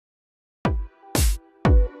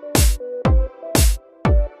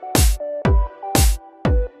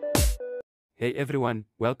Hey everyone,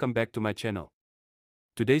 welcome back to my channel.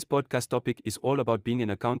 Today's podcast topic is all about being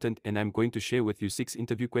an accountant, and I'm going to share with you 6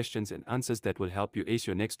 interview questions and answers that will help you ace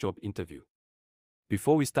your next job interview.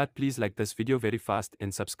 Before we start, please like this video very fast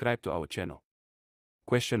and subscribe to our channel.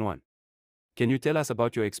 Question 1. Can you tell us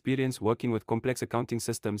about your experience working with complex accounting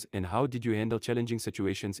systems and how did you handle challenging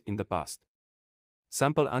situations in the past?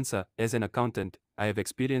 Sample answer: as an accountant, I have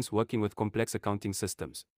experience working with complex accounting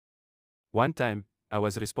systems. One time, I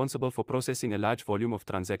was responsible for processing a large volume of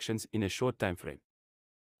transactions in a short time frame.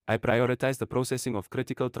 I prioritized the processing of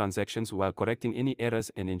critical transactions while correcting any errors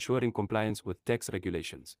and ensuring compliance with tax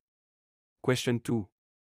regulations. Question 2.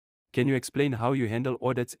 Can you explain how you handle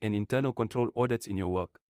audits and internal control audits in your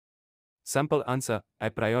work? Sample answer: I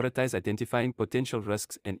prioritize identifying potential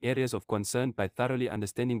risks and areas of concern by thoroughly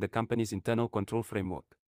understanding the company's internal control framework.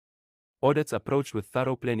 Audits approached with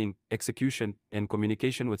thorough planning, execution, and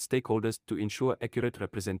communication with stakeholders to ensure accurate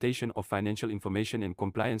representation of financial information and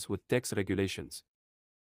compliance with tax regulations.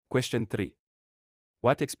 Question 3.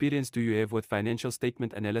 What experience do you have with financial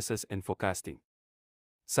statement analysis and forecasting?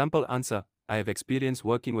 Sample answer: I have experience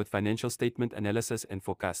working with financial statement analysis and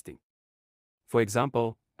forecasting. For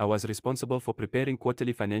example, I was responsible for preparing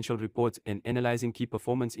quarterly financial reports and analyzing key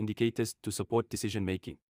performance indicators to support decision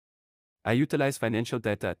making. I utilize financial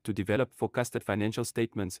data to develop forecasted financial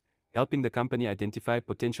statements, helping the company identify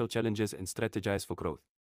potential challenges and strategize for growth.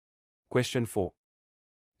 Question 4.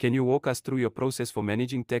 Can you walk us through your process for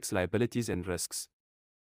managing tax liabilities and risks?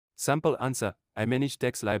 Sample answer: I manage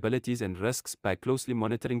tax liabilities and risks by closely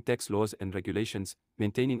monitoring tax laws and regulations,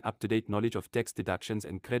 maintaining up-to-date knowledge of tax deductions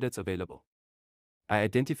and credits available. I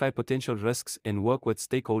identify potential risks and work with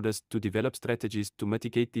stakeholders to develop strategies to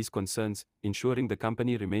mitigate these concerns, ensuring the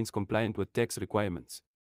company remains compliant with tax requirements.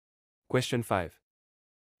 Question 5.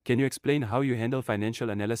 Can you explain how you handle financial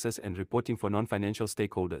analysis and reporting for non-financial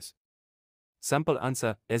stakeholders? Sample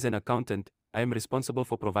answer: as an accountant, I am responsible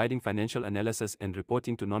for providing financial analysis and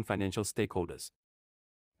reporting to non-financial stakeholders.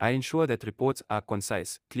 I ensure that reports are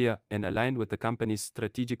concise, clear, and aligned with the company's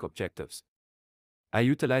strategic objectives. I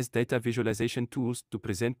utilize data visualization tools to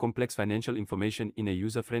present complex financial information in a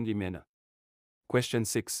user-friendly manner. Question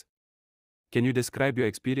 6. Can you describe your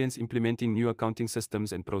experience implementing new accounting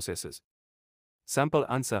systems and processes? Sample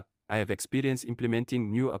answer: I have experience implementing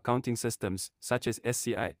new accounting systems, such as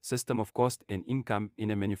SCI, System of Cost and Income,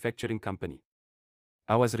 in a manufacturing company.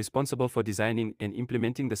 I was responsible for designing and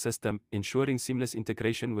implementing the system, ensuring seamless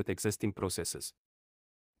integration with existing processes.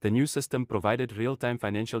 The new system provided real-time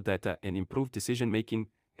financial data and improved decision-making,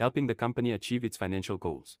 helping the company achieve its financial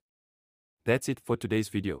goals. That's it for today's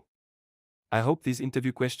video. I hope these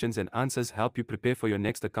interview questions and answers help you prepare for your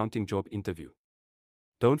next accounting job interview.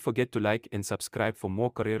 Don't forget to like and subscribe for more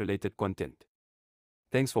career-related content.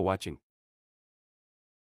 Thanks for watching.